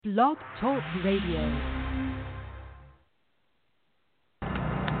Blog Talk Radio.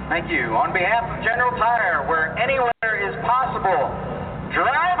 Thank you. On behalf of General Tire, where anywhere is possible,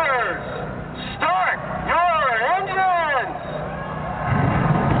 drivers, start your engines!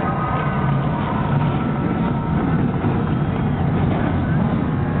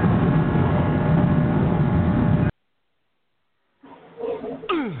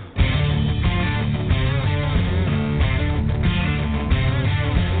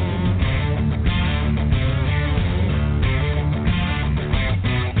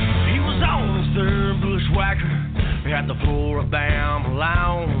 At the Floribama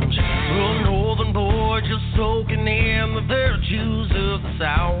Lounge, a northern boy just soaking in the virtues of the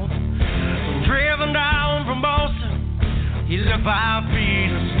South. Driven down from Boston, he left 5 feet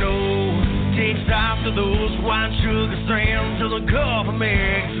of snow. Takes after those white sugar strands to the Gulf of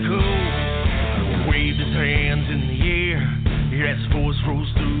Mexico. Waved his hands in the air, as his voice rose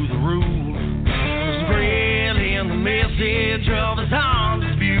through the roof, spreading the message of his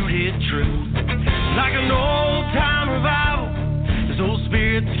undisputed truth. Like an old-time revival, his old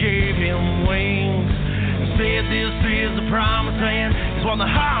spirits gave him wings and said this is the promised land. It's what the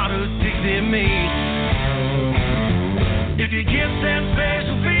heart of Dixie means. If you get that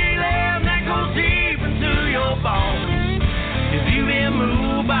special feeling that goes deep into your bones, if you've been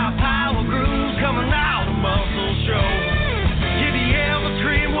moved by power grooves coming out of muscle show, if you ever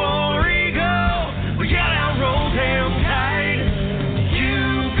scream war eagle, we yell out roll down tight.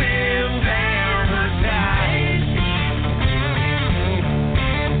 You've been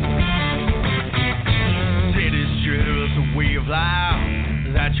way of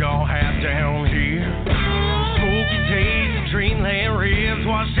life that y'all have down here. Smoky taste of dreamland ribs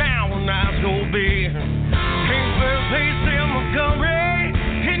washed down with nice gold beer. Kingsburg pace in Montgomery,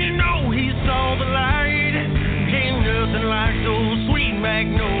 and you know he saw the light. Ain't nothing like those sweet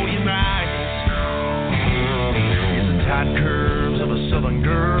magnolia nights. It's the tight curves of a southern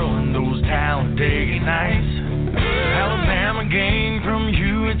girl and those Talladega nights. Alabama gang from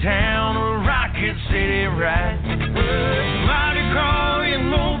Hueytown or Rocket City, right? Mighty Crawley and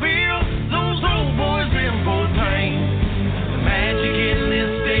Mobile, those old boys in Fort Payne. The magic in this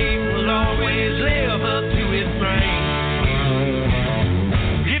state will always live up to its brain.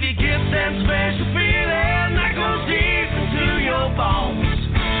 If you get that special feeling that goes deep into your bones,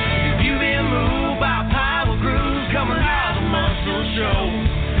 if you've been moved by power grooves coming out of muscle show,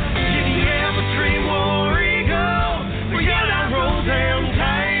 if you ever dream war eagle, we got our roll down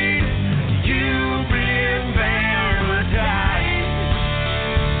tight. You've been paradise.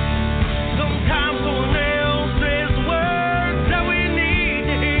 Sometimes someone else says the words that we need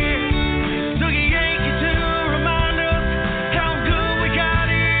to hear. Took a Yankee to remind us how good we got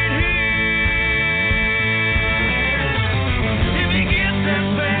it here. If you get that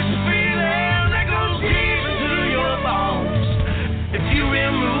special feeling that goes deep into your bones, if you've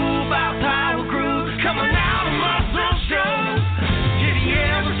been moved by power grooves coming out of muscle shows, if you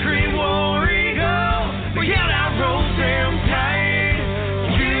ever scream war eagle, we yell out roll down tight.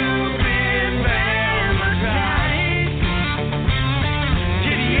 You've been paradise.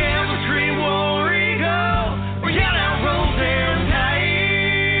 If you ever scream war eagle, we yell out roll down tight.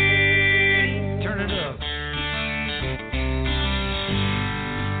 Turn it up.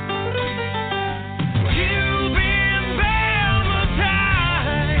 You've been paradise.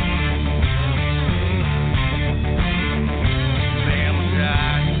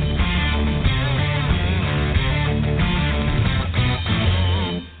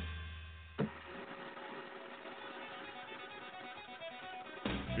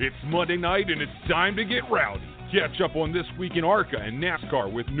 It's Monday night and it's time to get rowdy. Catch up on this week in ARCA and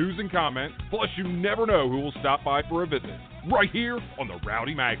NASCAR with news and comment, plus you never know who will stop by for a visit. Right here on the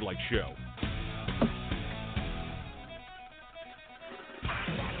Rowdy Maglite Show.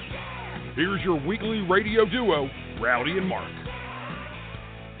 Here's your weekly radio duo, Rowdy and Mark.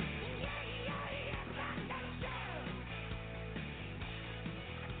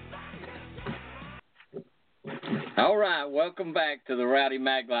 All right, welcome back to the Rowdy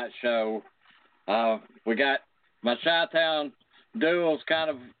Maglite Show. We got my Chi-Town duels kind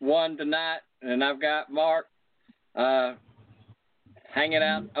of won tonight, and I've got Mark hanging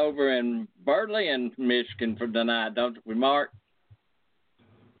out over in Birdley and Michigan for tonight, don't we, Mark?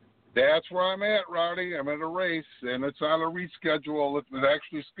 That's where I'm at, Rowdy. I'm at a race, and it's on a reschedule. It's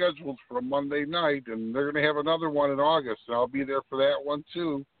actually scheduled for a Monday night, and they're going to have another one in August. I'll be there for that one,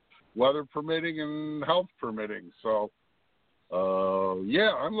 too, weather permitting and health permitting. So,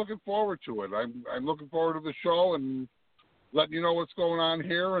 yeah, I'm looking forward to it. I'm looking forward to the show and letting you know what's going on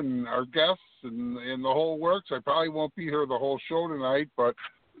here and our guests and the whole works. I probably won't be here the whole show tonight, but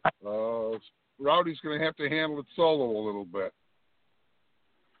Rowdy's going to have to handle it solo a little bit.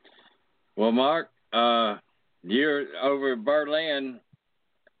 Well, Mark, you're over at Berlin.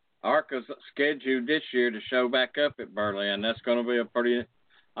 ARCA's scheduled this year to show back up at Berlin. That's going to be a pretty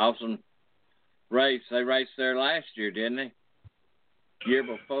awesome race. They raced there last year, didn't they? Year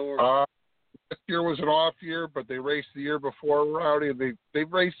before? This year was an off year, but they raced the year before, Rowdy.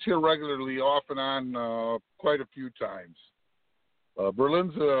 They've raced here regularly, off and on, quite a few times.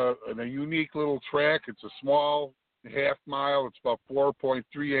 Berlin's a unique little track. It's a small half mile. It's about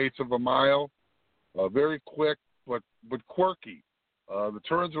 4.38 of a mile. Very quick, but quirky. The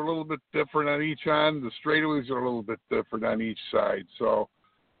turns are a little bit different on each end. The straightaways are a little bit different on each side. So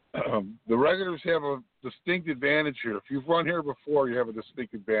the regulars have a distinct advantage here. If you've run here before, you have a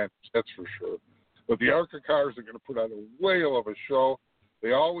distinct advantage, that's for sure. But the ARCA cars are going to put on a whale of a show.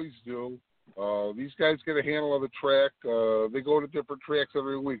 They always do. These guys get a handle of the track. They go to different tracks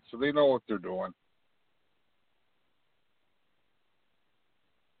every week, so they know what they're doing.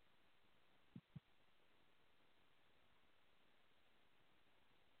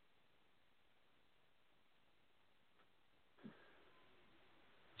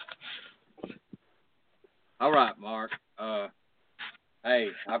 All right, Mark. Hey,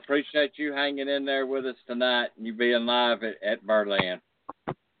 I appreciate you hanging in there with us tonight and you being live at Berlin.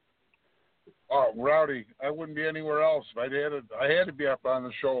 Oh, Rowdy, I wouldn't be anywhere else. I had to be up on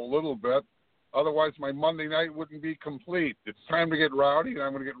the show a little bit. Otherwise, my Monday night wouldn't be complete. It's time to get Rowdy, and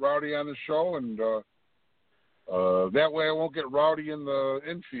I'm going to get Rowdy on the show, and that way I won't get Rowdy in the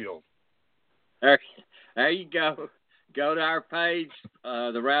infield. There you go. Go to our page,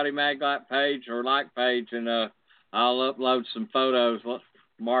 the Rowdy Maglite page or like page, and I'll upload some photos.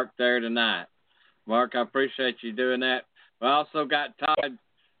 Mark there tonight. Mark, I appreciate you doing that. We also got Todd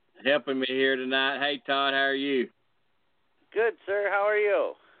helping me here tonight. Hey, Todd, how are you? Good, sir. How are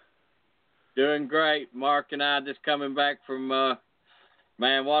you? Doing great. Mark and I just coming back from,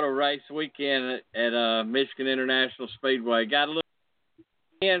 man, what a race weekend at Michigan International Speedway. Got a little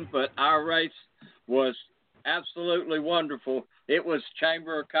in, but our race was absolutely wonderful. It was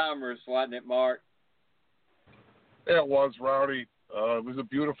Chamber of Commerce, wasn't it, Mark? It was, Rowdy. It was a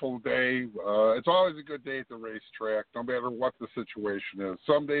beautiful day. It's always a good day at the racetrack, no matter what the situation is.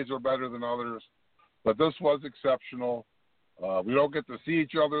 Some days are better than others, but this was exceptional. We don't get to see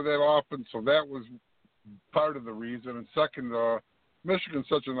each other that often, so that was part of the reason. And second, Michigan's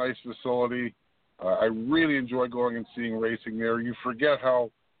such a nice facility. I really enjoy going and seeing racing there. You forget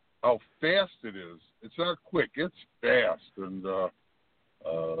how fast it is. It's not quick. It's fast, and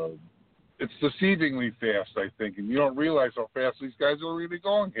it's deceivingly fast, I think, and you don't realize how fast these guys are really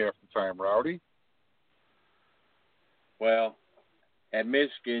going half the time, Rowdy. Well, at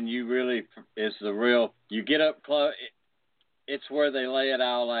Michigan, you get up close. It's where they lay it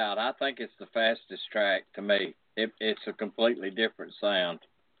all out. I think it's the fastest track to me. It's a completely different sound.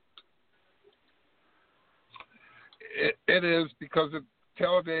 It is, because at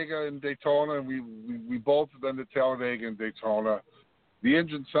Talladega and Daytona, and we both have been to Talladega and Daytona, the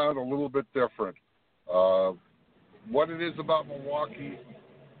engines sound a little bit different. What it is about Milwaukee,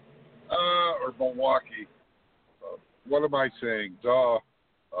 what am I saying?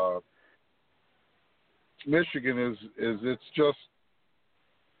 Michigan is it's just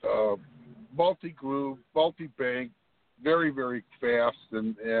multi-groove, multi-bank, very, very fast,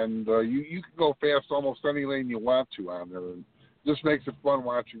 and you can go fast almost any lane you want to on there, and just makes it fun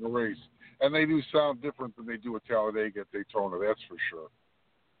watching a race. And they do sound different than they do at Talladega at Daytona, that's for sure.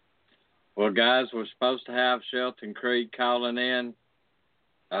 Well, guys, we're supposed to have Shelton Creed calling in.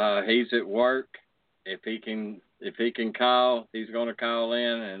 He's at work. If he can call, he's going to call in.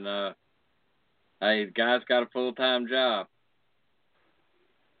 And hey, the guy's got a full-time job.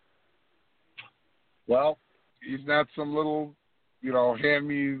 Well, he's not some little, hand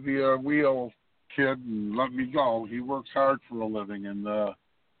me the wheel kid and let me go. He works hard for a living, and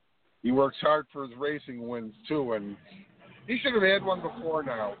he works hard for his racing wins too. And he should have had one before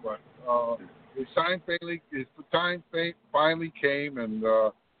now, but his time finally came, and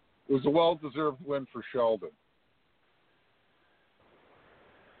it was a well-deserved win for Sheldon.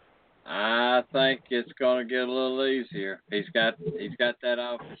 I think it's going to get a little easier. He's got that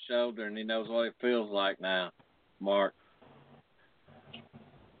off his shoulder, and he knows what it feels like now, Mark.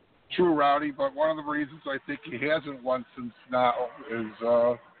 True, Rowdy, but one of the reasons I think he hasn't won since now is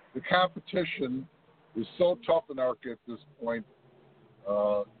the competition is so tough in ARCA at this point.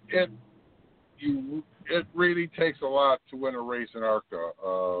 It really takes a lot to win a race in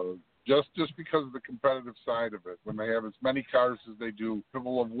ARCA. Just because of the competitive side of it. When they have as many cars as they do,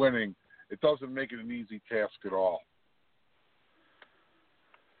 capable of winning, it doesn't make it an easy task at all.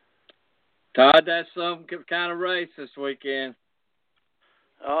 Todd, that's some kind of race this weekend.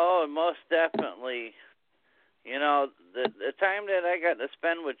 Oh, most definitely. You know, the time that I got to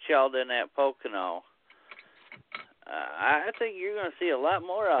spend with Sheldon at Pocono, I think you're going to see a lot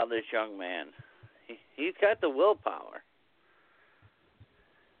more out of this young man. He's got the willpower.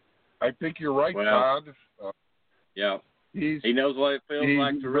 I think you're right, Todd. Yeah. He knows what it feels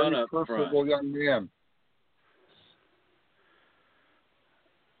like to run up front. He's a very personable young man.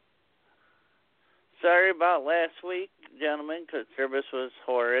 Sorry about last week, gentlemen, because service was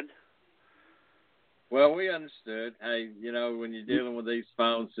horrid. Well, we understood. Hey, you know, when you're dealing with these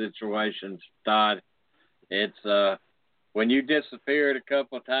phone situations, Todd, it's when you disappeared a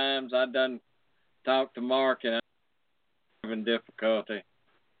couple of times, I done talked to Mark, and I'm having difficulty.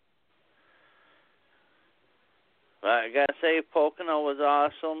 Well, I got to say, Pocono was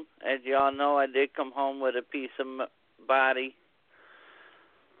awesome. As y'all know, I did come home with a piece of body.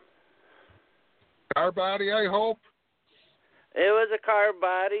 Car body, I hope? It was a car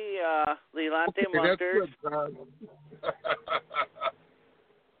body, Lelante Munters. That's good,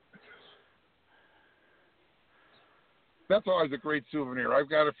 That's always a great souvenir. I've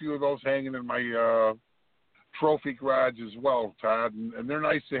got a few of those hanging in my trophy garage as well, Todd, and they're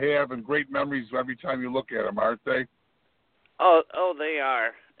nice to have and great memories every time you look at them, aren't they? Oh, they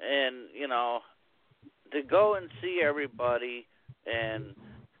are. And, you know, to go and see everybody and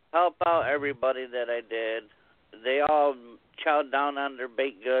help out everybody that I did, they all chowed down on their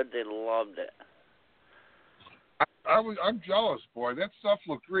baked goods. They loved it. I'm jealous, boy. That stuff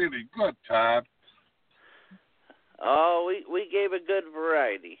looked really good, Todd. Oh, we gave a good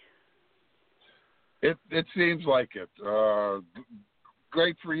variety. It seems like it.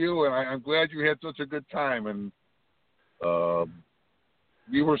 Great for you, and I'm glad you had such a good time. And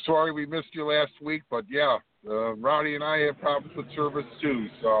we were sorry we missed you last week, but yeah, Rowdy and I have problems with service too.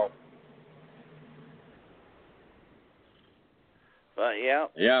 So. But yeah.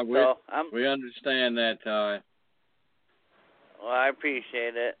 Yeah, we understand that, Todd. Well, I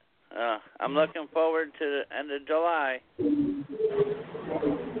appreciate it. I'm looking forward to the end of July.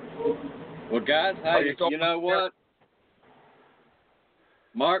 Well, guys, hey, you know what?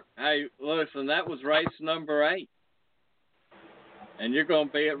 Mark, hey, listen, that was race number 8. And you're going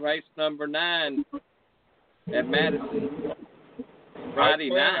to be at race number 9 at Madison Friday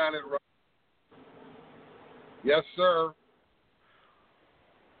night. Yes, sir.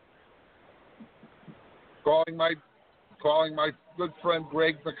 Calling my good friend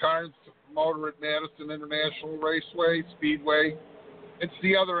Greg McCarn's promoter at Madison International Raceway, Speedway. It's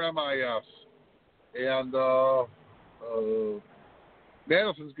the other MIS. And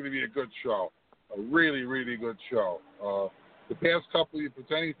Madison's going to be a good show. A really, really good show. The past couple, if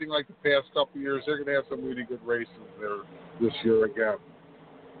it's anything like the past couple of years, they're going to have some really good races there this year again.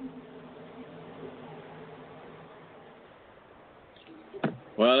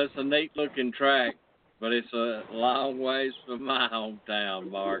 Well, it's a neat-looking track, but it's a long ways from my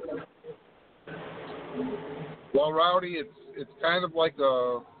hometown, Mark. Well, Rowdy, it's kind of like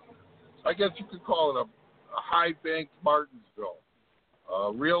I guess you could call it a high-banked Martinsville.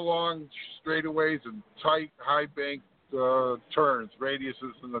 Real long straightaways and tight, high-banked turns,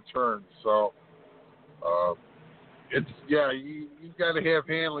 radiuses in the turns. So, you've got to have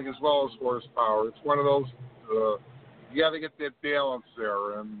handling as well as horsepower. It's one of those, you got to get that balance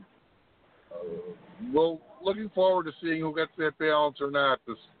there. And we're looking forward to seeing who gets that balance or not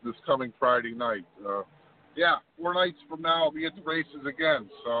this coming Friday night. 4 nights from now, I'll be at the races again.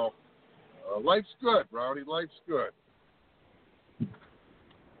 So, life's good, Rowdy. Life's good.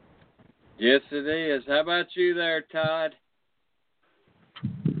 Yes, it is. How about you there, Todd?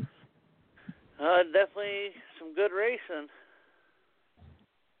 Definitely some good racing.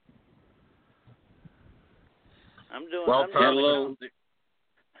 I'm doing a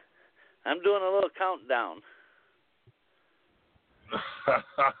little countdown.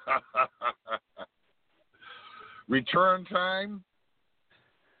 Return time?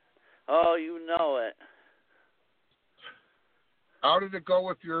 Oh, you know it. How did it go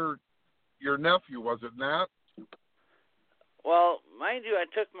with your nephew, was it not? Well, mind you, I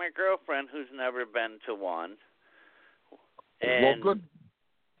took my girlfriend who's never been to one. And well, good.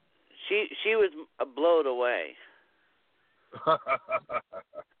 She was blown away.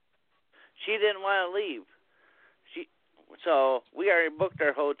 She didn't want to leave. So we already booked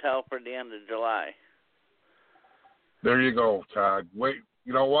our hotel for the end of July. There you go, Todd. Wait,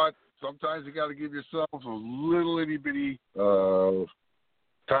 you know what? Sometimes you got to give yourself a little itty bitty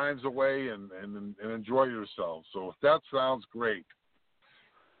times away and enjoy yourself. So that sounds great.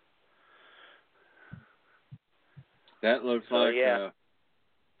 That looks like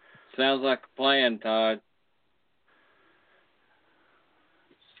sounds like a plan, Todd.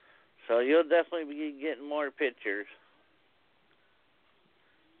 So you'll definitely be getting more pictures.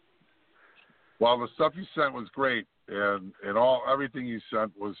 Well, the stuff you sent was great, and everything you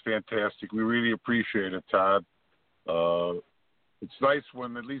sent was fantastic. We really appreciate it, Todd. It's nice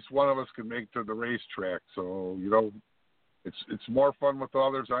when at least one of us can make it to the racetrack. So, it's more fun with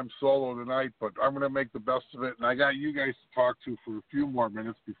others. I'm solo tonight, but I'm going to make the best of it. And I got you guys to talk to for a few more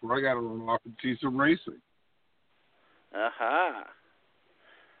minutes before I got to run off and see some racing. Aha.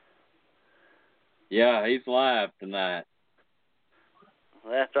 Yeah, he's live tonight.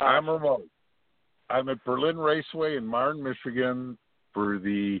 That's awesome. I'm remote. I'm at Berlin Raceway in Marne, Michigan for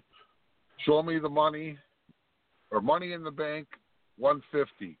the Show Me the Money or Money in the Bank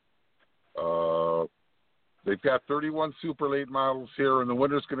 150. They've got 31 super late models here, and the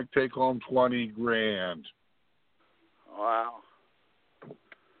winner's going to take home $20,000. Wow.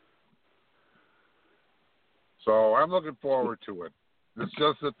 So I'm looking forward to it. It's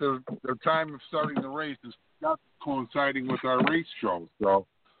just that their time of starting the race is not coinciding with our race show. So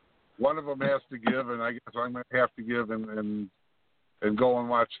one of them has to give, and I guess I'm going to have to give and go and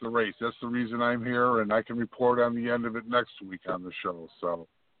watch the race. That's the reason I'm here, and I can report on the end of it next week on the show. So.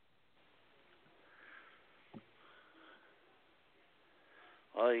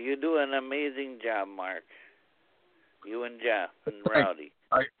 Well, you do an amazing job, Mark. You and Jeff and Rowdy.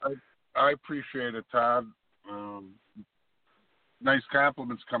 I appreciate it, Todd. Nice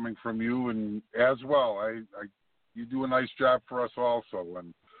compliments coming from you, and as well, you do a nice job for us also,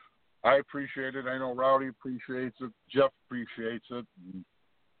 and I appreciate it. I know Rowdy appreciates it. Jeff appreciates it. And,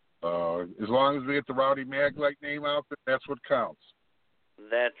 as long as we get the Rowdy Maglite name out, that's what counts.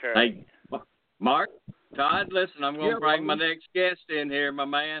 That's right. Hey, Mark, Todd, listen, I'm going to bring my next guest in here, my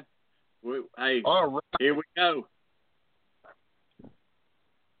man. Hey, all right. Here we go.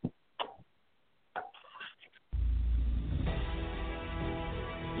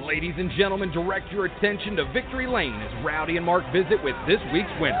 Ladies and gentlemen, direct your attention to Victory Lane as Rowdy and Mark visit with this week's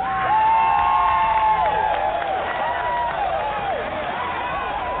winner.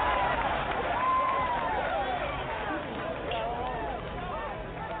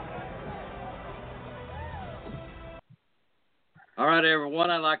 All right, everyone,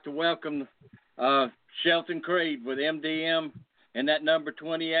 I'd like to welcome Shelton Creed with MDM and that number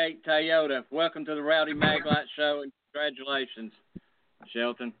 28 Toyota. Welcome to the Rowdy Maglite Show, and congratulations,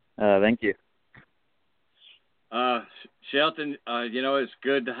 Shelton. Thank you. Shelton, it's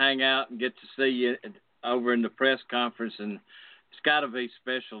good to hang out and get to see you over in the press conference, and it's got to be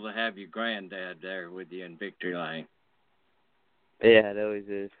special to have your granddad there with you in Victory Lane. Yeah, it always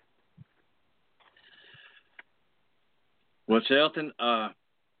is. Well, Shelton,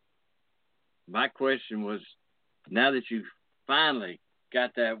 my question was, now that you finally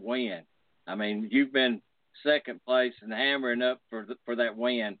got that win, I mean, you've been second place and hammering up for that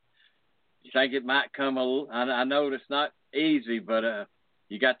win. You think it might come I know it's not easy, but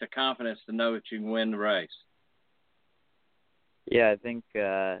you got the confidence to know that you can win the race. Yeah, I think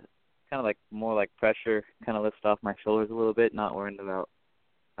kind of like more like pressure kind of lifts off my shoulders a little bit, not worrying about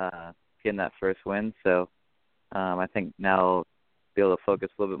getting that first win. So I think now I'll be able to focus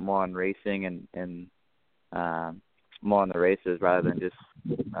a little bit more on racing and more on the races rather than just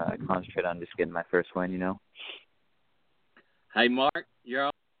concentrate on just getting my first win, Hey, Mark, you're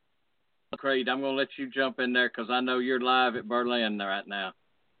on Creed. I'm going to let you jump in there because I know you're live at Berlin right now.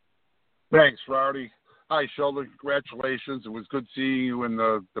 Thanks, Rowdy. Hi, Sheldon. Congratulations. It was good seeing you in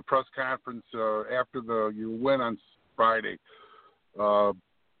the press conference after your win on Friday.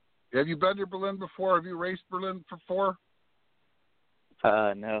 Have you been to Berlin before? Have you raced Berlin before?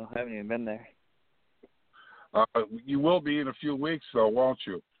 No, I haven't even been there. You will be in a few weeks, though, won't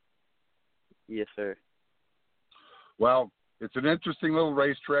you? Yes, sir. Well, it's an interesting little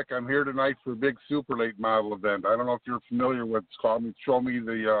racetrack. I'm here tonight for a big super late model event. I don't know if you're familiar with it's called. Show Me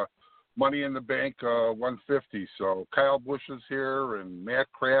the Money in the Bank 150. So Kyle Busch is here, and Matt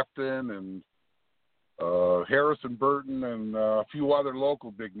Crafton, and Harrison Burton, and a few other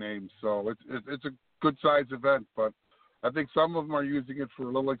local big names. So it's a good sized event, but I think some of them are using it for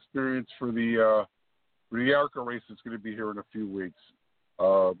a little experience for the ARCA race that's going to be here in a few weeks.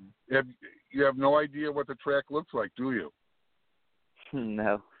 You have no idea what the track looks like, do you?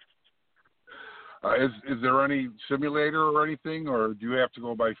 No. Is there any simulator or anything, or do you have to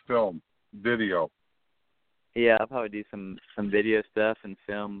go by video? Yeah, I'll probably do some video stuff and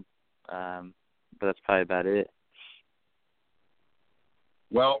film, but that's probably about it.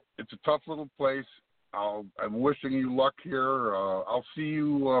 Well, it's a tough little place. I'm wishing you luck here. I'll see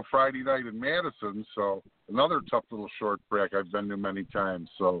you Friday night in Madison, so another tough little short track I've been to many times.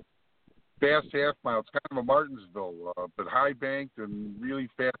 So fast half mile. It's kind of a Martinsville, but high banked and really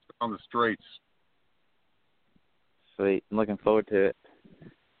fast down the straights. Sweet. I'm looking forward to it.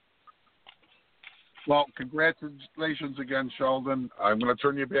 Well, congratulations again, Sheldon. I'm going to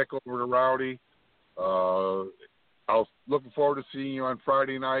turn you back over to Rowdy. I'll looking forward to seeing you on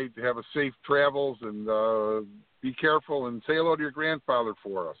Friday night. Have a safe travels and be careful and say hello to your grandfather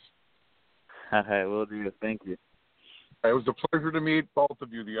for us. All right, will do. Thank you. It was a pleasure to meet both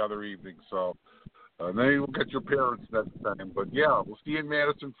of you the other evening. So maybe we'll get your parents next time. But yeah, we'll see you in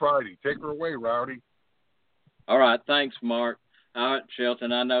Madison Friday. Take her away, Rowdy. All right, thanks, Mark. All right,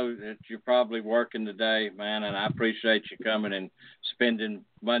 Shelton, I know that you're probably working today, man, and I appreciate you coming and spending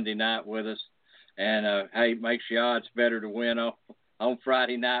Monday night with us. And, hey, makes your odds better to win on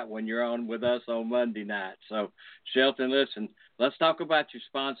Friday night when you're on with us on Monday night. So, Shelton, listen, let's talk about your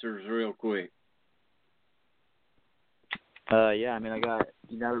sponsors real quick. Yeah, I mean, I got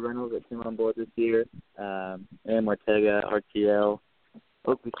United Reynolds that came on board this year, and Ortega, RTL,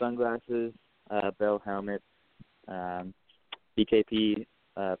 Oakley Sunglasses, Bell Helmets, BKP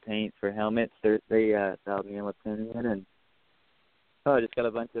paint for helmets. They dialed me in with painting in, and I just got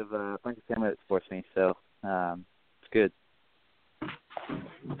a bunch of family that supports me, so it's good.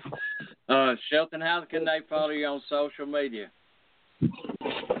 Shelton, how can they follow you on social media?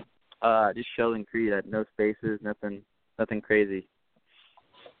 Just Sheldon Creed at no spaces, nothing crazy.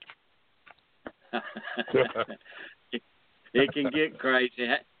 It can get crazy.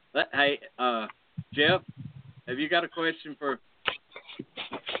 Hey, Jeff, have you got a question for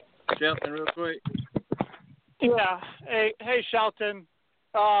Shelton real quick? Yeah. Hey, Shelton.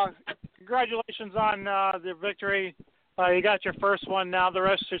 Congratulations on the victory. You got your first one now. The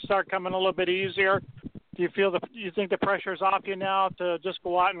rest should start coming a little bit easier. Do you think the pressure's off you now to just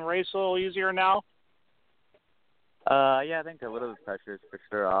go out and race a little easier now? Yeah, I think a little pressure is for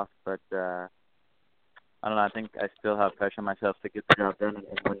sure off, but I don't know. I think I still have pressure on myself to get the job done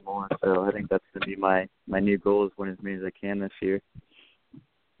and win more. So I think that's going to be my new goal, is win as many as I can this year.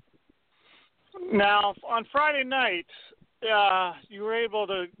 Now, on Friday night, you were able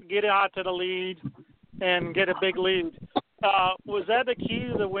to get out to the lead and get a big lead. Was that the key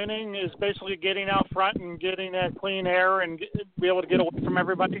to the winning, is basically getting out front and getting that clean air and be able to get away from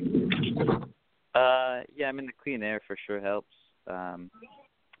everybody? Yeah, I mean, the clean air for sure helps.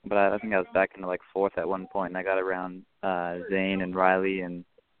 But I think I was back into like fourth at one point, and I got around Zane and Riley, and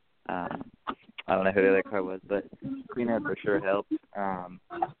I don't know who the other car was, but clean air for sure helps.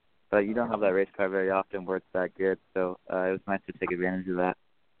 But you don't have that race car very often where it's that good, so it was nice to take advantage of that.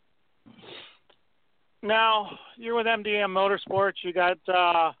 Now, you're with MDM Motorsports. You got,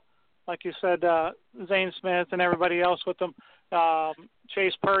 like you said, Zane Smith and everybody else with them,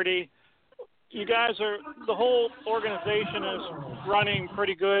 Chase Purdy. You guys the whole organization is running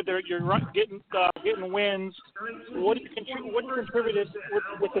pretty good. You're getting wins. What contributed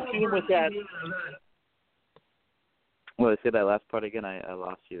with the team with that? Well, say that last part again. I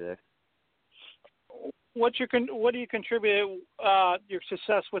lost you there. What do you contribute your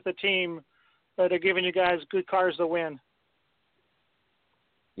success with the team that are giving you guys good cars to win?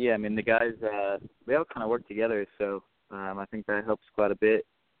 Yeah, I mean, the guys, they all kind of work together, so I think that helps quite a bit.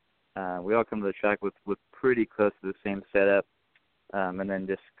 We all come to the track with pretty close to the same setup, and then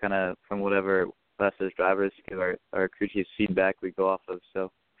just kind of from whatever us as drivers give our crew chief's feedback we go off of.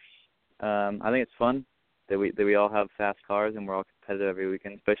 So I think it's fun that we all have fast cars and we're all competitive every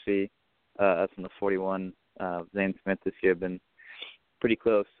weekend, especially us in the 41. Zane Smith this year have been pretty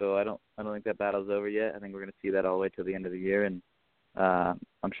close, so I don't think that battle's over yet. I think we're going to see that all the way till the end of the year, and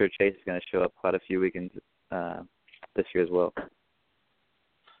I'm sure Chase is going to show up quite a few weekends this year as well.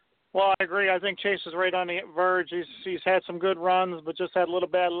 Well, I agree. I think Chase is right on the verge. He's had some good runs, but just had a little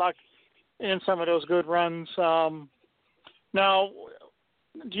bad luck in some of those good runs. Now,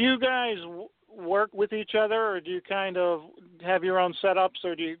 do you guys work with each other, or do you kind of have your own setups,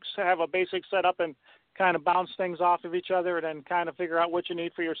 or do you have a basic setup and kind of bounce things off of each other and then kind of figure out what you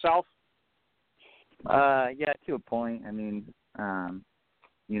need for yourself? Yeah, to a point. I mean,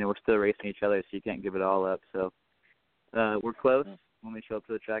 we're still racing each other, so you can't give it all up. So we're close when we show up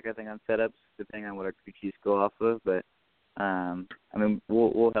to the track, I think, on setups, depending on what our crew chiefs go off of. But,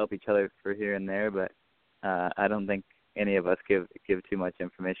 we'll help each other for here and there, but I don't think any of us give too much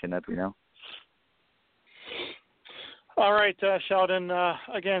information up, All right, Sheldon,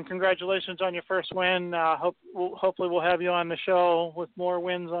 again, congratulations on your first win. Hopefully we'll have you on the show with more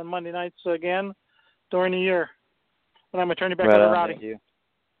wins on Monday nights again during the year. And I'm going to turn you back over to Rowdy. Thank you.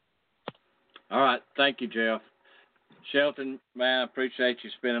 All right. Thank you, Jeff. Shelton, man, I appreciate you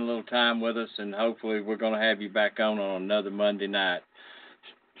spending a little time with us, and hopefully we're going to have you back on another Monday night.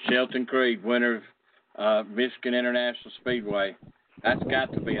 Shelton Creed, winner of Michigan International Speedway. That's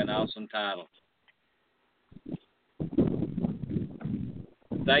got to be an awesome title.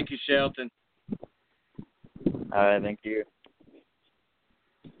 Thank you, Shelton. All right, thank you.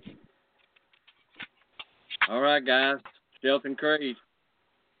 All right, guys. Shelton Creed.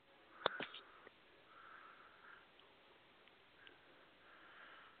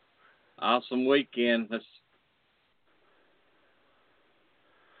 Awesome weekend.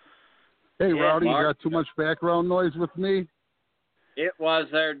 Hey, Rowdy, you Mark. got too much background noise with me? It was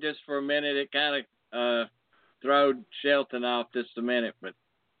there just for a minute. It kind of throwed Shelton off just a minute, but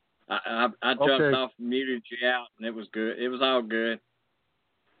I jumped Okay. off and muted you out, and it was good. It was all good.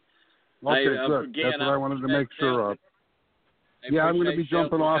 Okay, Hey, good. again, That's what I wanted to make sure of. I Yeah, I'm going to be appreciate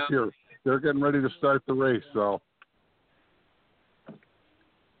jumping Shelton off here. They're getting ready to start the race, so.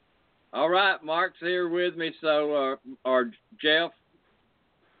 All right, Mark's here with me, so or Jeff.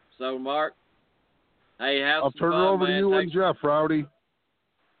 So Mark, hey, have I'll some turn fun, it over man. to you and Jeff, Rowdy.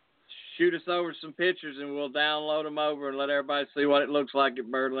 Shoot us over some pictures, and we'll download them over and let everybody see what it looks like at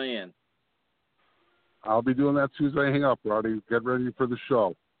Berlin. I'll be doing that as soon as I hang up, Rowdy. Get ready for the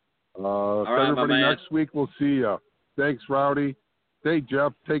show. All right, everybody, my man. next week we'll see you. Thanks, Rowdy. Hey,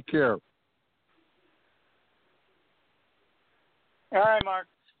 Jeff, take care. All right, Mark.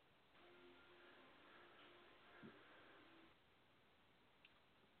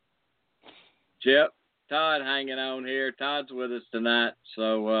 Jeff, Todd hanging on here. Todd's with us tonight,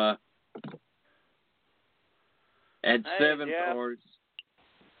 so at Hey, 7 Jeff. for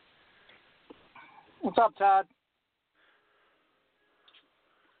What's up, Todd?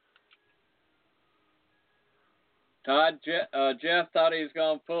 Todd, Jeff thought he was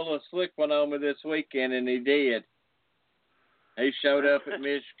going to pull a slick one on me this weekend, and he did. He showed up at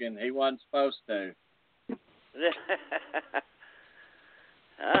Michigan. He wasn't supposed to.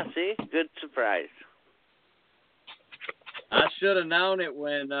 See? Good surprise. I should have known it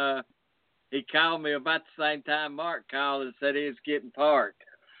when he called me about the same time Mark called and said he was getting parked.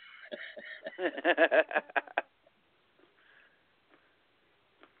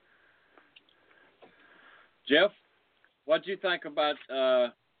 Jeff, what'd you think about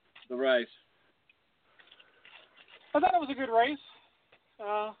the race? I thought it was a good race.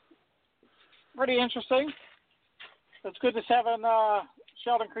 Pretty interesting. It's good to have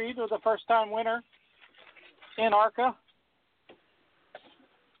Sheldon Creed was the first-time winner in ARCA.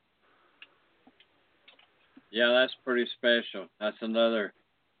 Yeah, that's pretty special. That's another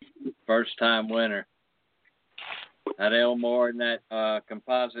first-time winner. That Elmore and that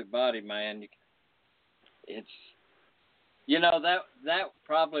composite body, man. It's, that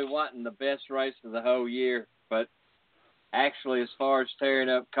probably wasn't the best race of the whole year, but actually, as far as tearing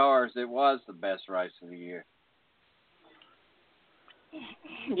up cars, it was the best race of the year.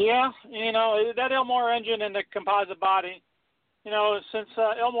 Yeah, that Elmore engine and the composite body, since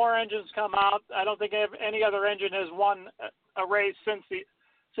Elmore engines come out, I don't think any other engine has won a race since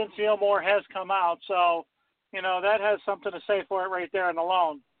the Elmore has come out. So, that has something to say for it right there and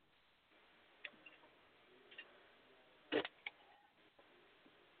alone.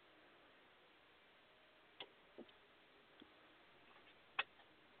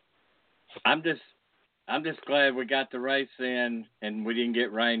 I'm just glad we got the race in and we didn't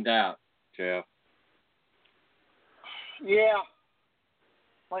get rained out, Jeff. Yeah,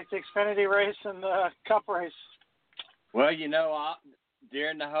 like the Xfinity race and the Cup race. Well,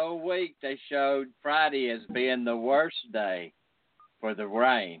 during the whole week they showed Friday as being the worst day for the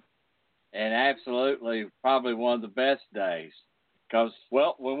rain, and absolutely probably one of the best days. Because,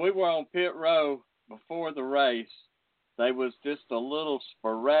 when we were on pit row before the race, they was just a little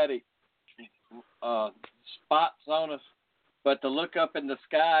sporadic spots on us, but to look up in the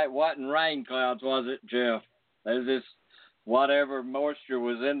sky, it wasn't rain clouds, was it, Jeff? It was just whatever moisture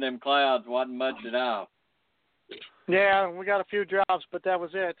was in them clouds wasn't much at all. Yeah, we got a few drops, but that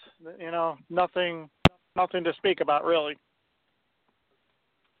was it. Nothing to speak about, really.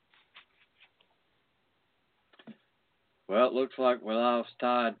 Well, it looks like we lost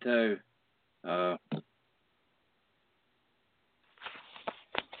Todd too.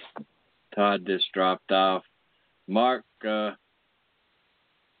 Todd just dropped off. Mark was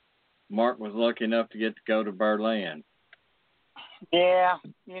lucky enough to get to go to Berlin. Yeah,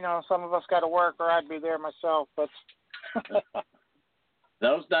 some of us got to work, or I'd be there myself. But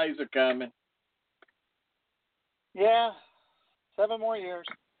those days are coming. Yeah, 7 more years.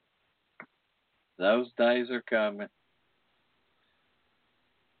 Those days are coming.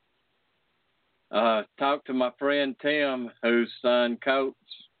 Talked to my friend Tim, whose son Coates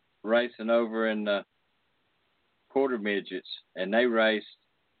racing over in the quarter midgets, and they raced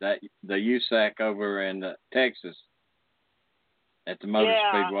the USAC over in Texas at the Motor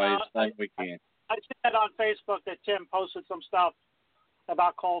Speedway the same weekend. I see that on Facebook that Tim posted some stuff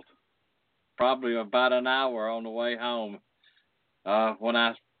about Colt. Probably about an hour on the way home. When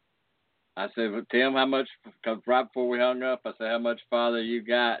I said, well, Tim, how much, because right before we hung up, I said, how much farther you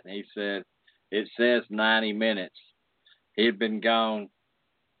got? And he said, it says 90 minutes. He'd been gone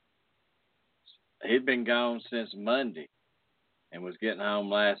since Monday and was getting home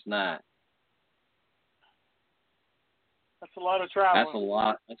last night. That's a lot of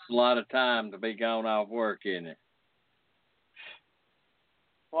travel. That's a lot of time to be gone off work, isn't it?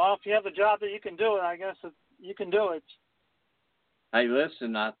 Well, if you have a job that you can do it, I guess you can do it. Hey,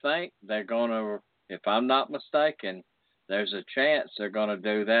 listen, I think they're going to, if I'm not mistaken, there's a chance they're going to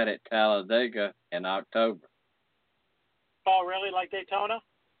do that at Talladega in October. Oh, really? Like Daytona?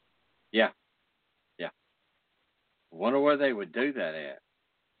 Yeah. I wonder where they would do that at.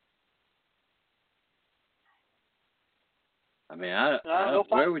 I mean,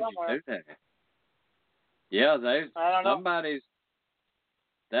 where would somewhere. you do that at? Yeah, I don't know. Somebody's.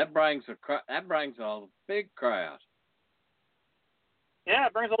 That brings a big crowd. Yeah,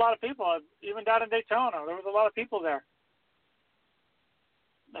 it brings a lot of people. Even down in Daytona, there was a lot of people there.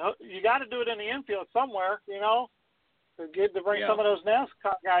 You got to do it in the infield somewhere, to bring some of those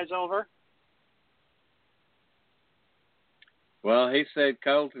NASCAR guys over. Well, he said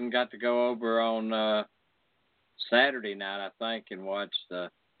Colton got to go over on Saturday night, I think, and watch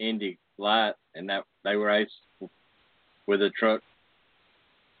the Indy Light, and that they were raced with a truck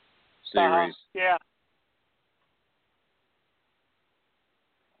series. Yeah.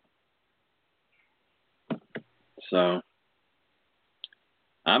 So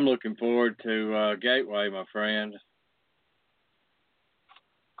I'm looking forward to Gateway, my friend.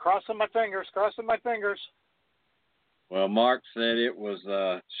 Crossing my fingers. Well, Mark said it was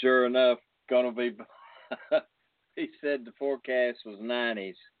sure enough going to be. He said the forecast was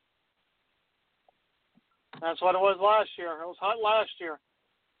 90s. That's what it was last year. It was hot last year.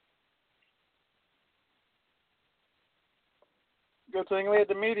 Good thing we had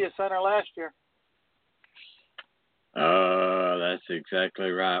the media center last year. Oh, that's exactly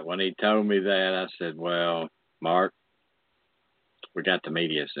right. When he told me that, I said, well, Mark, we got the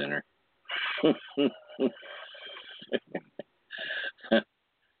media center.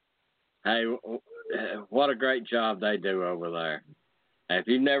 Hey, what a great job they do over there. If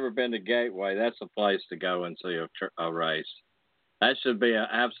you've never been to Gateway, that's a place to go and see a race. That should be an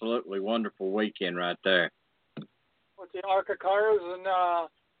absolutely wonderful weekend right there. With the ARCA cars and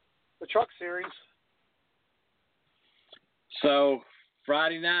the truck series. So,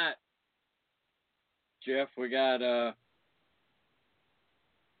 Friday night, Jeff, we got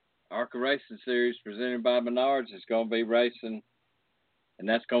ARCA Racing Series presented by Menards. It's going to be racing, and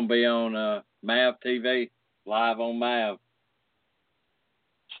that's going to be on MAV TV, live on MAV.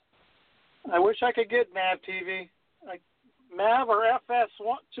 I wish I could get MAV TV. MAV or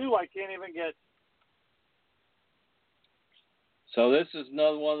FS2 I can't even get. So this is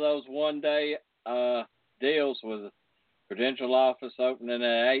another one of those one-day deals with the Prudential office opening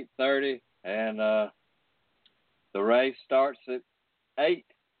at 8:30, and the race starts at 8.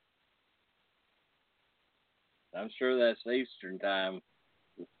 I'm sure that's Eastern time.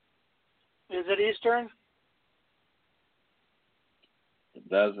 Is it Eastern? It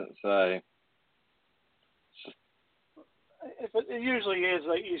doesn't say. It usually is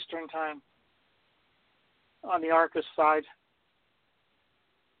Eastern time on the ARCA side.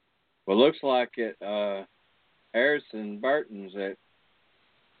 Well, looks like it. Harrison Burton's at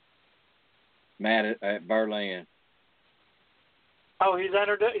Matt at Berlin. Oh, he's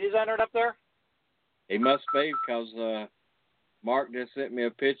entered up there? He must be, because Mark just sent me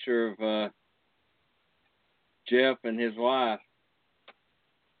a picture of Jeff and his wife.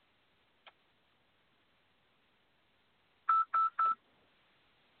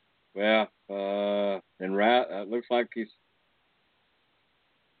 Well, and it looks like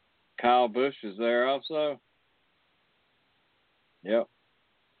Kyle Busch is there also. Yep.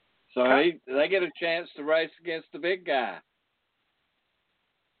 So they get a chance to race against the big guy.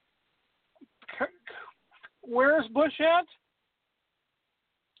 Where's Busch at?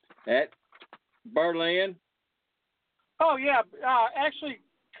 At Berlin. Oh yeah, actually,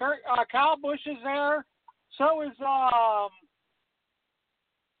 Kyle Busch is there. So is the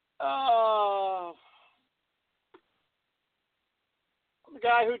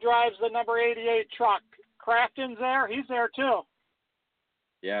guy who drives the number 88 truck. Crafton's there. He's there too.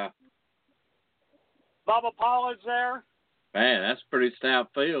 Yeah. Bubba Pollard's there. Man, that's a pretty stout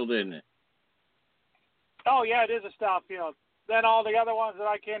field, isn't it? Oh yeah, it is a stout field. then all the other ones that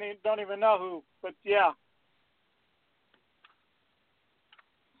I don't even know who. But yeah,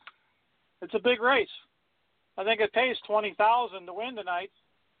 it's a big race. I think it pays $20,000 to win tonight.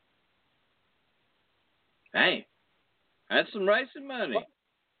 Hey, that's some racing money.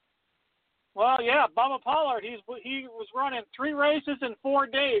 Well, yeah, Bubba Pollard. He was running 3 races in 4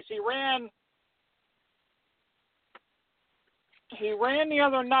 days. He ran the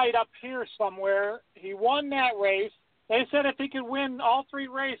other night up here somewhere. He won that race. They said if he could win all 3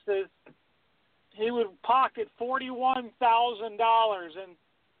 races, he would pocket $41,000 in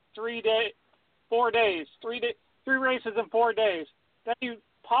 4 days. 3 races in 4 days. Then he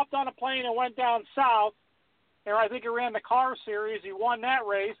hopped on a plane and went down south. And I think he ran the car series. He won that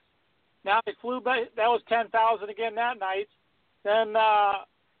race. Now he flew back. That was $10,000 again that night. Then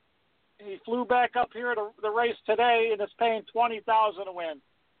he flew back up here to the race today, and it's paying $20,000 to win.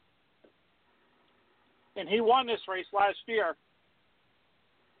 And he won this race last year.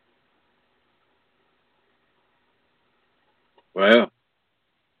 Well,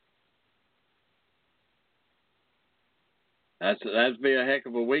 that'd be a heck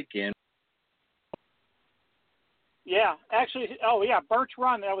of a weekend. Yeah, actually, Birch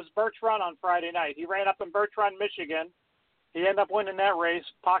Run. That was Birch Run on Friday night. He ran up in Birch Run, Michigan. He ended up winning that race,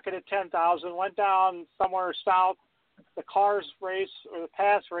 pocketed $10,000, went down somewhere south, the cars race or the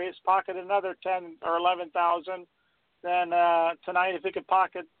pass race, pocketed another $10,000 or $11,000. Then tonight, if he could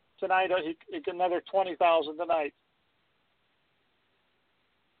pocket tonight, he get another $20,000 tonight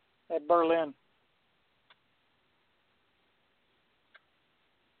at Berlin.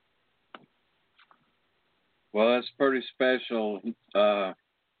 Well, that's pretty special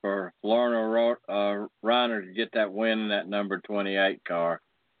for Lorna Reiner to get that win in that number 28 car.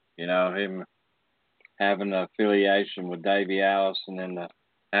 You know, him having an affiliation with Davey Allison in the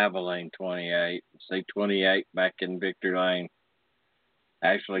Abilene 28. See 28 back in Victory Lane.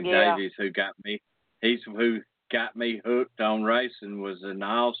 Actually, yeah. Davey's who got me hooked on racing was an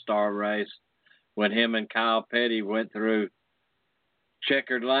all-star race when him and Kyle Petty went through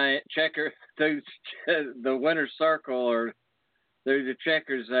through the winner's circle or through the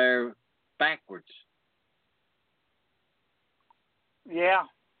checkers there backwards. Yeah.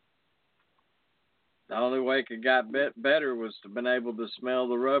 The only way it could got better was to been able to smell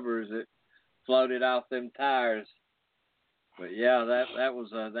the rubbers that floated off them tires. But yeah, that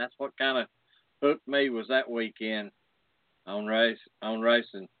was that's what kind of hooked me was that weekend on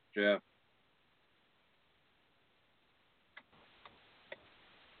racing, Jeff.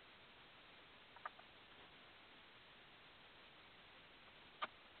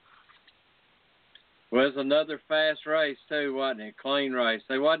 Well, it was another fast race, too, wasn't it? Clean race.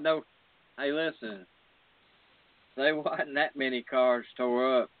 Hey, listen. There wasn't that many cars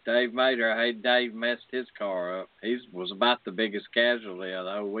tore up. Dave messed his car up. He was about the biggest casualty of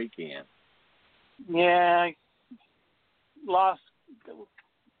the whole weekend. Yeah. Lost it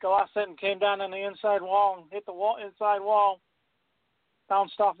and came down on the inside wall and hit the inside wall.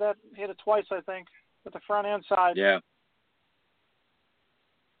 Bounced off that, hit it twice, I think, with the front end side. Yeah.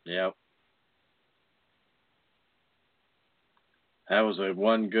 Yep. That was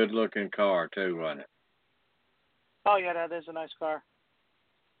one good-looking car, too, wasn't it? Oh, yeah, that is a nice car.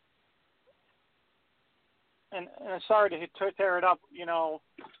 And sorry to tear it up, you know,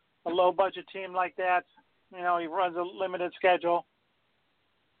 a low-budget team like that. You know, he runs a limited schedule.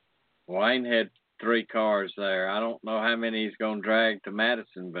 Wayne had 3 cars there. I don't know how many he's going to drag to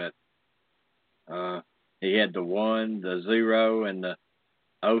Madison, but he had the 1, the 0, and the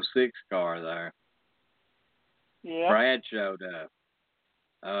 06 car there. Yeah. Brad showed up.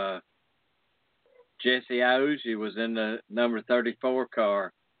 Jesse Iucci was in the number 34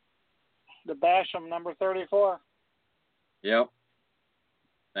 car. The Basham number 34. Yep.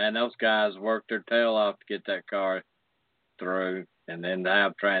 And those guys worked their tail off to get that car through and then to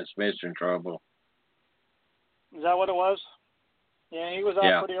have transmission trouble. Is that what it was? Yeah, he was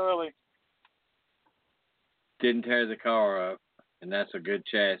out pretty early. Didn't tear the car up, and that's a good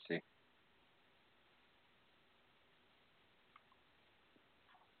chassis.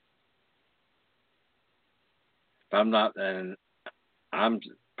 I'm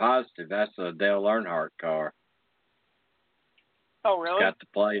positive that's a Dale Earnhardt car. Oh, really? It's got the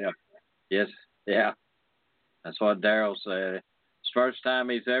plate up. Yes, yeah. That's what Darryl said. It's the first time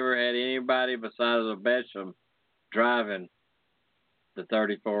he's ever had anybody besides a Besham driving the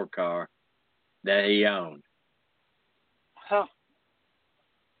 34 car that he owned. Huh.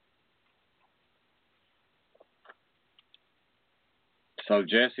 So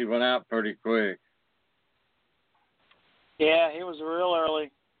Jesse went out pretty quick. Yeah, he was real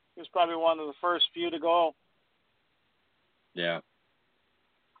early. He was probably one of the first few to go. Yeah.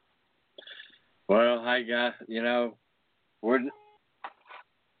 Well, hey guys, we're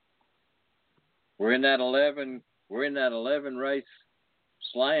in that 11 race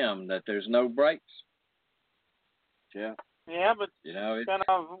slam that there's no breaks. Yeah. Yeah, but it's kind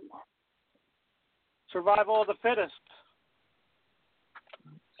of survival of the fittest.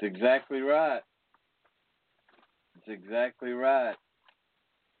 It's exactly right. It's exactly right.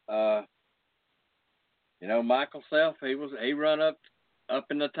 Michael Self, he run up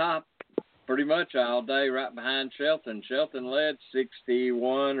in the top pretty much all day, right behind Shelton. Shelton led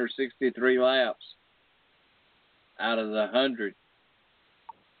 61 or 63 laps out of the 100.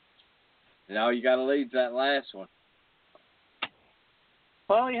 All you got to lead's that last one.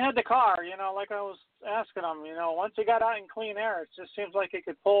 Well, he had the car, like I was asking him. Once he got out in clean air, it just seems like he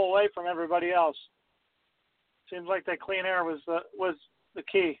could pull away from everybody else. Seems like that clean air was the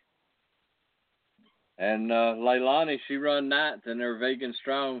key. And Leilani, she run ninth in her Vegan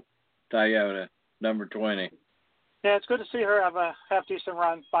Strong Toyota, number 20. Yeah, it's good to see her have a half-decent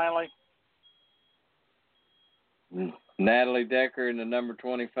run, finally. Natalie Decker in the number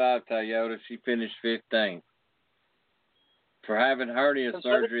 25 Toyota, she finished 15th. For having hernia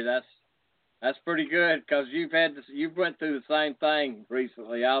surgery, that's pretty good because you've went through the same thing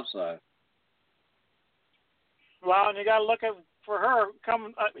recently also. Well, and you got to look at for her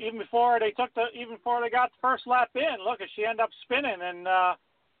coming even before they got the first lap in. Look, she ended up spinning and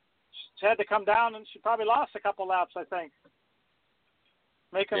she had to come down, and she probably lost a couple laps, I think,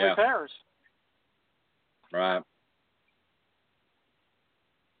 making repairs. Right.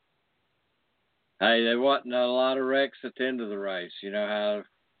 Hey, there wasn't a lot of wrecks at the end of the race. You know how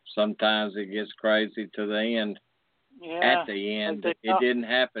sometimes it gets crazy to the end. Yeah, at the end, it didn't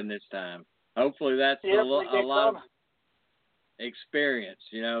happen this time. Hopefully that's a lot of experience.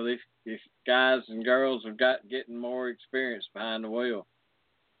 These guys and girls have getting more experience behind the wheel.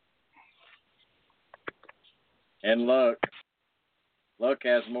 And luck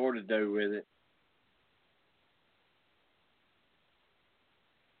has more to do with it.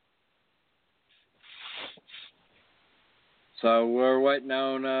 So we're waiting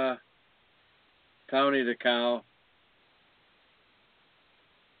on Tony to call.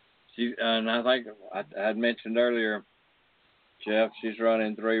 And I think I had mentioned earlier, Jeff, she's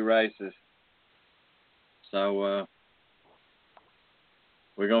running 3 races. So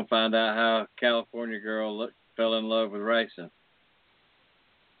we're going to find out how California girl fell in love with racing.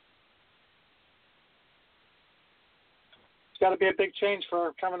 It's got to be a big change for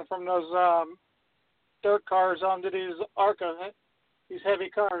her coming from those dirt cars onto these ARCA, these heavy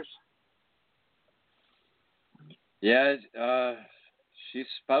cars. Yeah, she's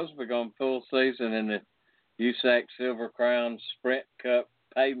supposed to be going full season in the USAC Silver Crown Sprint Cup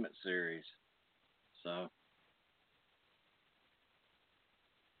Pavement Series. So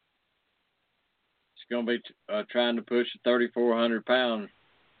she's going to be trying to push 3,400 pounds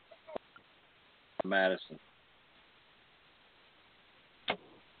Madison.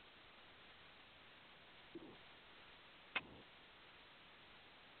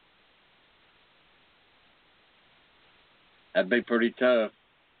 That'd be pretty tough.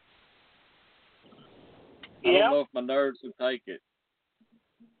 I don't know if my nerves would take it.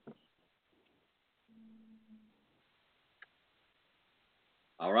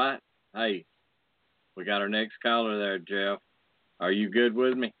 All right. Hey, we got our next caller there, Jeff. Are you good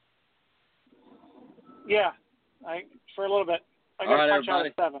with me? Yeah, for a little bit. I got to punch out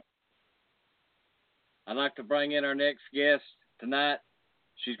at 7. I'd like to bring in our next guest tonight.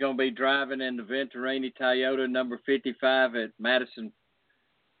 She's going to be driving in the Venturini Toyota number 55 at Madison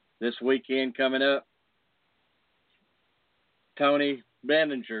this weekend coming up. Tony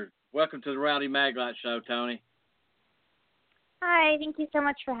Benninger. Welcome to the Rowdy Maglite Show, Tony. Hi, thank you so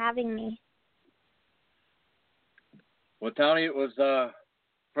much for having me. Well, Tony, it was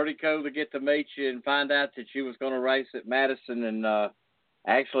pretty cool to get to meet you and find out that you was going to race at Madison and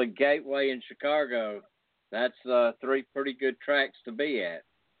actually Gateway in Chicago. That's 3 pretty good tracks to be at.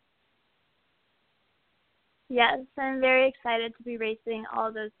 Yes, I'm very excited to be racing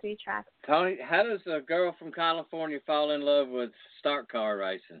all those 3 tracks. Tony, how does a girl from California fall in love with stock car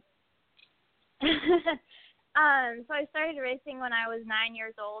racing? So I started racing when I was 9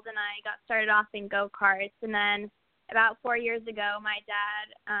 years old, and I got started off in go-karts. And then about 4 years ago, my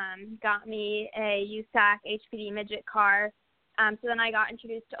dad got me a USAC HPD midget car. So then I got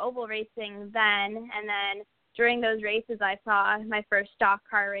introduced to oval racing then, and then during those races, I saw my first stock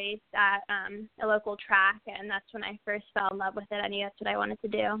car race at a local track, and that's when I first fell in love with it. I knew that's what I wanted to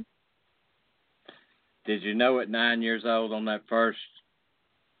do. Did you know at 9 years old on that first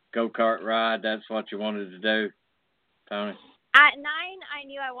go-kart ride that's what you wanted to do? Tony? At 9, I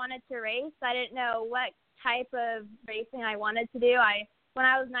knew I wanted to race. I didn't know what type of racing I wanted to do. When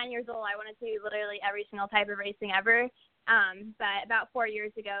I was 9 years old, I wanted to do literally every single type of racing ever. But about 4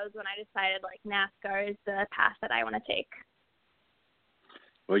 years ago is when I decided, like, NASCAR is the path that I want to take.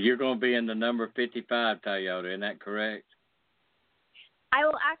 Well, you're going to be in the number 55 Toyota, isn't that correct? I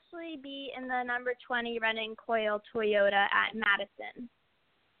will actually be in the number 20 running coil Toyota at Madison.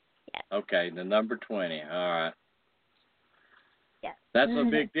 Yes. Okay, the number 20. All right. Yes. That's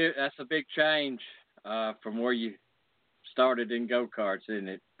a big change from where you started in go-karts, isn't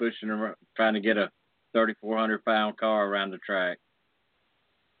it? Pushing around, trying to get a 3,400-pound car around the track.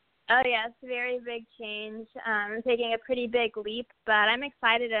 Oh, yeah, it's a very big change. I'm taking a pretty big leap, but I'm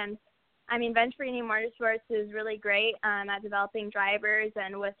excited. And, I mean, Venturini Motorsports is really great at developing drivers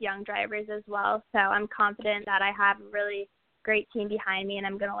and with young drivers as well. So I'm confident that I have a really great team behind me, and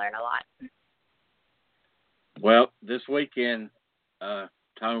I'm going to learn a lot. Well, this weekend,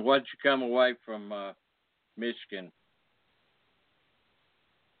 Tony, what did you come away from Michigan?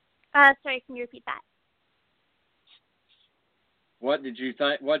 Sorry, can you repeat that? What did you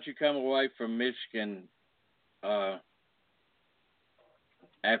think? What did you come away from Michigan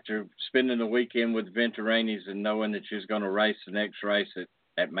after spending the weekend with Venturinis and knowing that you was going to race the next race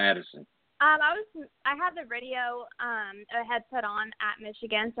at Madison? I had the radio a headset on at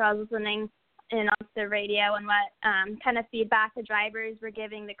Michigan, so I was listening in on the radio and what kind of feedback the drivers were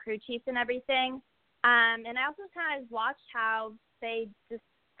giving the crew chiefs and everything. And I also kind of watched how they just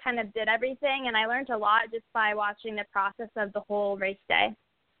kind of did everything, and I learned a lot just by watching the process of the whole race day.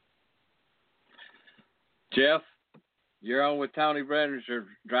 Jeff, you're on with Tony Brenner. You're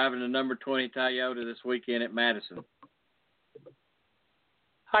driving the number 20 Toyota this weekend at Madison.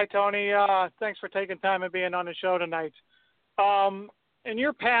 Hi, Tony. Thanks for taking time and being on the show tonight. In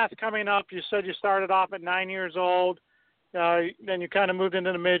your path coming up, you said you started off at 9 years old. Then you kind of moved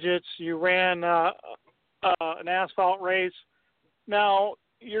into the midgets. You ran an asphalt race. Now,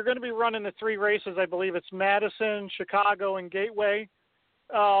 you're going to be running the 3 races. I believe it's Madison, Chicago, and Gateway.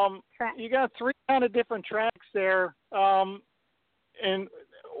 Correct. You got 3 kind of different tracks there. And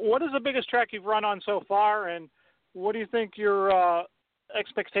what is the biggest track you've run on so far? And what do you think your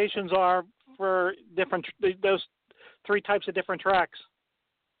expectations are for those 3 types of different tracks?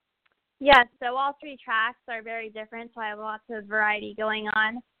 Yes, so all 3 tracks are very different, so I have lots of variety going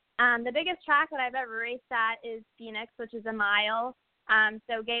on. The biggest track that I've ever raced at is Phoenix, which is a mile.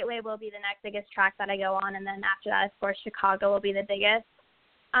 So Gateway will be the next biggest track that I go on, and then after that, of course, Chicago will be the biggest.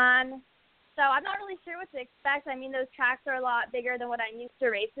 So I'm not really sure what to expect. I mean, those tracks are a lot bigger than what I'm used to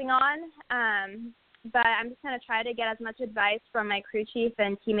racing on. But I'm just going to try to get as much advice from my crew chief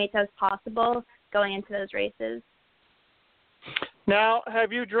and teammates as possible going into those races. Now,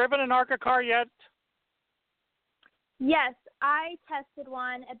 have you driven an ARCA car yet? Yes, I tested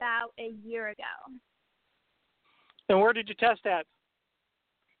one about a year ago. And where did you test at?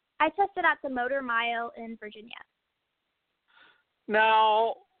 I tested at the Motor Mile in Virginia.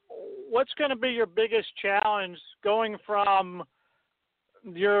 Now, what's going to be your biggest challenge going from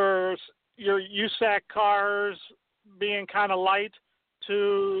your USAC cars being kind of light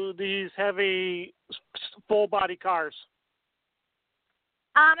to these heavy full-body cars?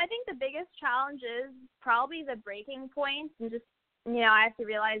 I think the biggest challenge is probably the braking points, and just, I have to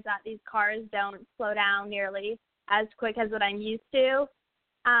realize that these cars don't slow down nearly as quick as what I'm used to.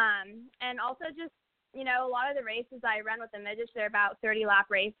 And also just, a lot of the races I run with the midgets, they're about 30-lap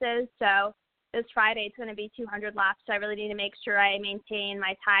races. So this Friday it's going to be 200 laps. So I really need to make sure I maintain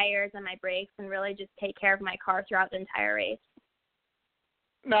my tires and my brakes and really just take care of my car throughout the entire race.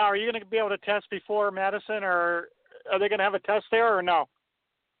 Now, are you going to be able to test before Madison, or are they going to have a test there, or no?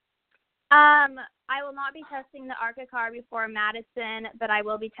 I will not be testing the ARCA car before Madison, but I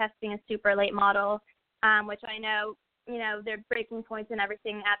will be testing a super late model, which I know, their braking points and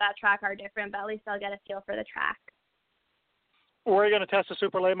everything at that track are different, but at least I'll get a feel for the track. Where are you going to test the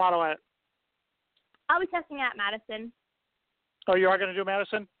super late model at? I'll be testing at Madison. Oh, you are going to do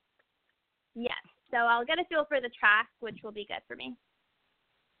Madison? Yes. So I'll get a feel for the track, which will be good for me.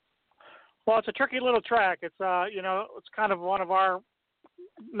 Well, it's a tricky little track. It's, it's kind of one of our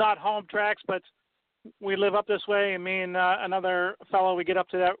not home tracks, but we live up this way, and me and another fellow, we get up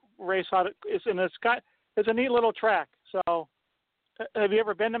to that race. It's a neat little track. So have you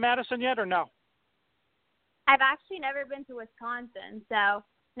ever been to Madison yet, or no? I've actually never been to Wisconsin, so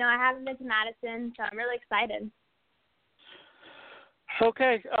no, I haven't been to Madison, so I'm really excited.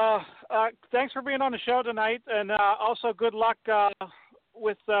 Okay. Thanks for being on the show tonight, and also good luck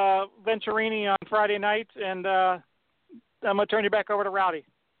with Venturini on Friday night, and I'm going to turn you back over to Rowdy.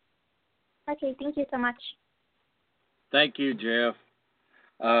 Okay, thank you so much. Thank you, Jeff.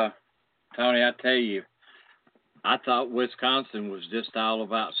 Tony, I tell you, I thought Wisconsin was just all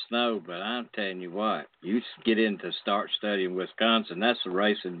about snow, but I'm telling you what, you get in to start studying Wisconsin, that's a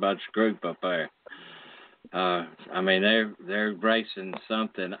racing bunch group up there. I mean, they're racing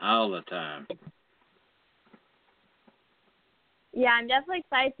something all the time. Yeah, I'm definitely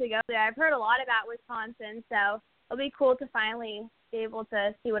excited to go there. I've heard a lot about Wisconsin, so it'll be cool to finally be able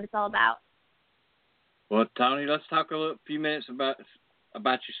to see what it's all about. Well, Tony, let's talk a few minutes about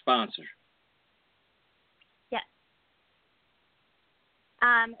your sponsor. Yes.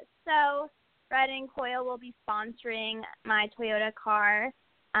 So Red and Coil will be sponsoring my Toyota car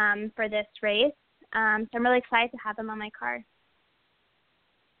for this race. So I'm really excited to have them on my car.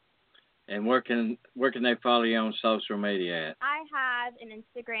 And where can they follow you on social media at? I have an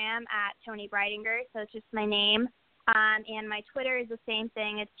Instagram at Tony Breitinger, so it's just my name. And my Twitter is the same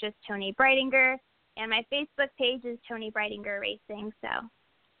thing. It's just Tony Breitinger. And my Facebook page is Tony Breitinger Racing. So,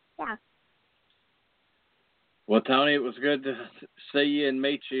 yeah. Well, Tony, it was good to see you and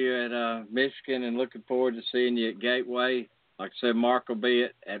meet you at Michigan, and looking forward to seeing you at Gateway. Like I said, Mark will be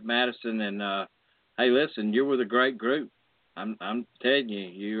at Madison. And, hey, listen, you're with a great group. I'm telling you,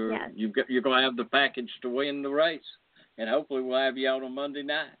 you're going to have the package to win the race, and hopefully we'll have you out on Monday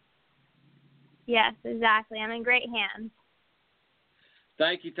night. Yes, exactly. I'm in great hands.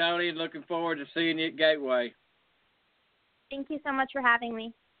 Thank you, Tony, and looking forward to seeing you at Gateway. Thank you so much for having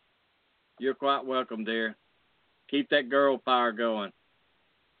me. You're quite welcome, dear. Keep that girl power going.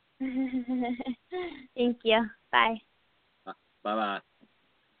 Thank you. Bye. Bye-bye.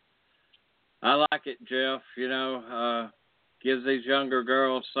 I like it, Jeff. You know, gives these younger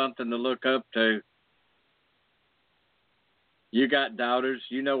girls something to look up to. You got daughters.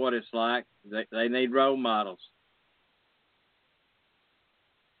 You know what it's like. They need role models.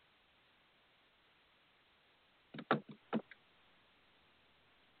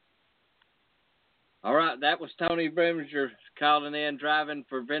 All right, that was Tony Brimger calling in, driving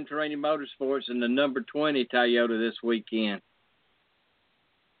for Venturini Motorsports in the number 20 Toyota this weekend.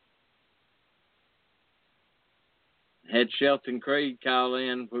 Had Shelton Creed call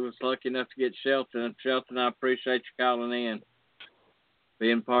in. We was lucky enough to get Shelton. Shelton, I appreciate you calling in,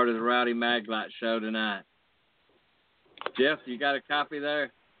 being part of the Rowdy Maglite show tonight. Jeff, you got a copy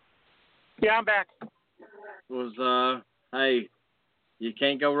there? Yeah, I'm back. Hey, you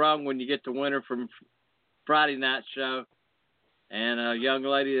can't go wrong when you get the winner from Friday night's show, and a young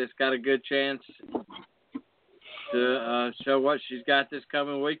lady that's got a good chance to show what she's got this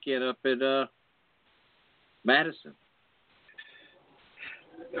coming weekend up at Madison.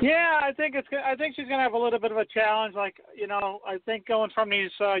 Yeah, I think she's gonna have a little bit of a challenge. Like, you know, I think going from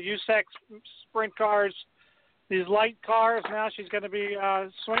these USAC sprint cars, these light cars, now she's gonna be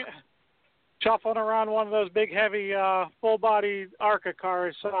shuffling around one of those big, heavy, full-body ARCA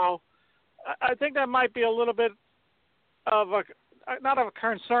cars. So I think that might be a little bit of not of a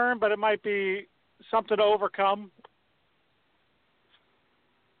concern, but it might be something to overcome.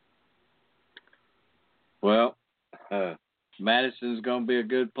 Well, Madison's going to be a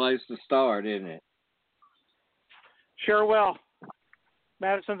good place to start, isn't it? Sure will.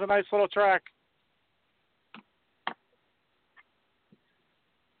 Madison's a nice little track.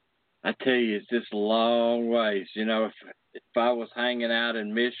 I tell you, it's just a long ways. You know, if I was hanging out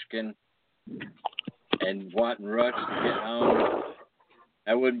in Michigan and wasn't rushed to get home,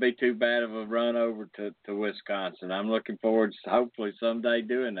 that wouldn't be too bad of a run over to Wisconsin. I'm looking forward to hopefully someday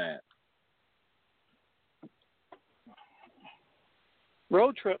doing that.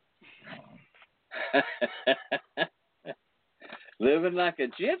 Road trip. Living like a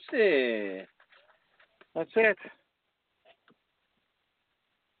gypsy. That's it.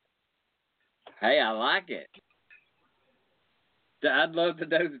 Hey, I like it. I'd love to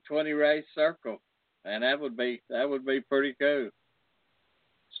do the 20 race circle, and that would be pretty cool.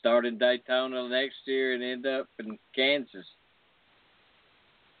 Start in Daytona next year and end up in Kansas.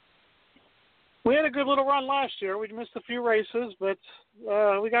 We had a good little run last year. We missed a few races, but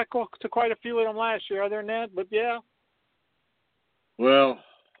we got to quite a few of them last year. Other than that, but yeah. Well,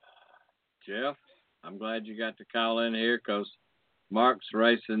 Jeff, I'm glad you got to call in here because Mark's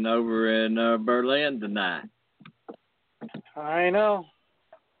racing over in Berlin tonight. I know.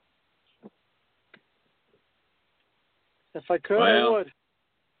 If I could, I would.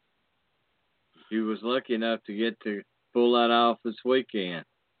 You was lucky enough to get to pull that off this weekend.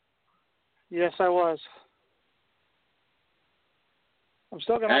 Yes, I was. I'm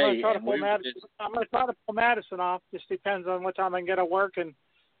going to try to pull Madison. I'm going to try to pull Madison off. Just depends on what time I can get to work and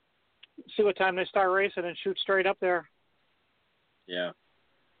see what time they start racing and shoot straight up there. Yeah.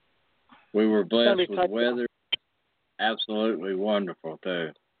 We were blessed with weather absolutely wonderful too.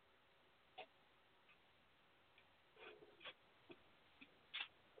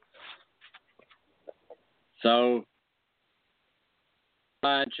 So,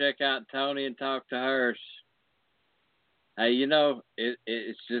 check out Tony and talk to her. Hey, you know,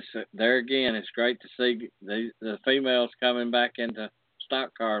 it's just there again. It's great to see the females coming back into stock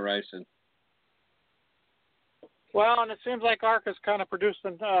car racing. Well, and it seems like ARCA's kind of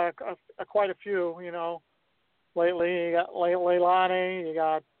producing quite a few, you know, lately. You got Leilani, you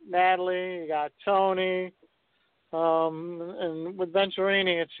got Natalie, you got Tony, and with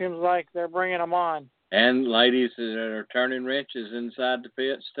Venturini, it seems like they're bringing them on. And ladies that are turning wrenches inside the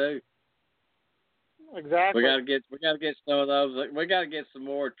pits too. Exactly. We gotta get some of those. We gotta get some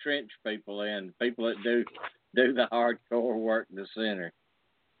more trench people in, people that do the hardcore work in the center.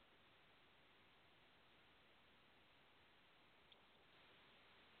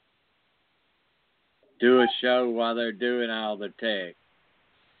 Do a show while they're doing all the tech.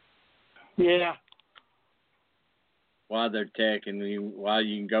 Yeah. While they're tech, and while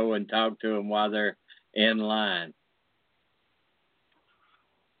you can go and talk to them while they're in line,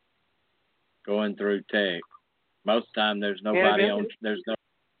 going through tech. Most of the time, there's nobody on.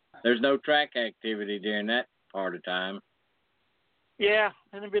 There's no track activity during that part of time. Yeah,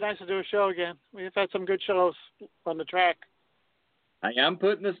 and it'd be nice to do a show again. We've had some good shows on the track. Hey, I'm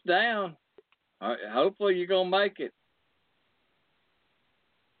putting us down. Hopefully you're going to make it.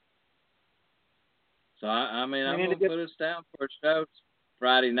 So, I'm going to put us down for a show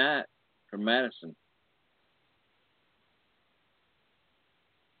Friday night from Madison.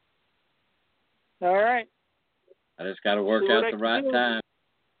 All right. I just got to work out the right time.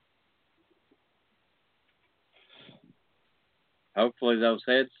 Hopefully those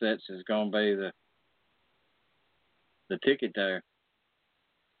headsets is going to be the ticket there.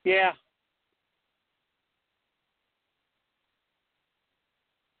 Yeah.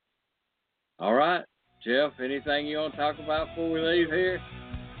 All right, Jeff, anything you want to talk about before we leave here?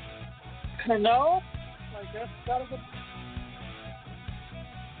 No, I guess that was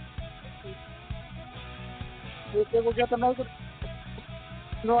we'll get the message.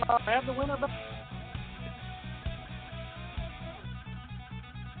 No, I have the winner back.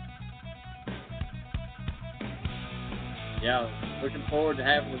 Yeah, looking forward to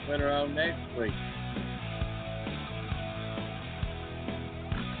having the winner on next week.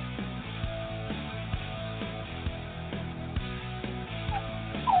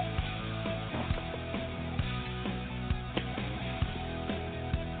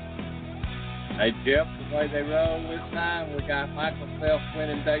 Hey, Jeff, the way they roll this time, we got Michael Phelps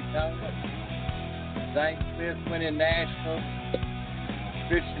winning Daytona, Zane Smith winning Nashville,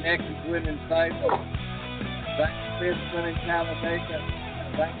 Christian Eckes winning Sable, Zane Smith winning Talladega,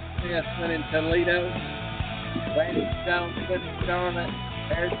 Zane Smith winning Toledo, Randy Jones winning Charlotte,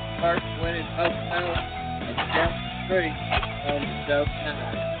 Harrison Burke winning Pocono, and Jeff Street on the show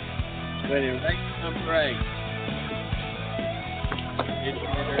tonight, winning race number 8.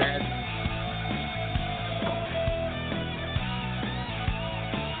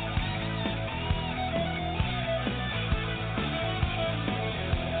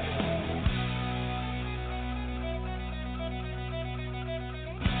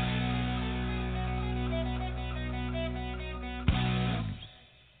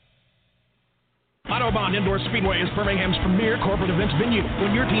 Autobahn Indoor Speedway is Birmingham's premier corporate events venue.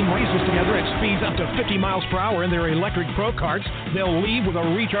 When your team races together at speeds up to 50 miles per hour in their electric pro karts, they'll leave with a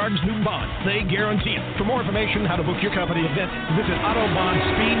recharged new bond. They guarantee it. For more information how to book your company event, visit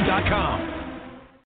autobahnspeed.com.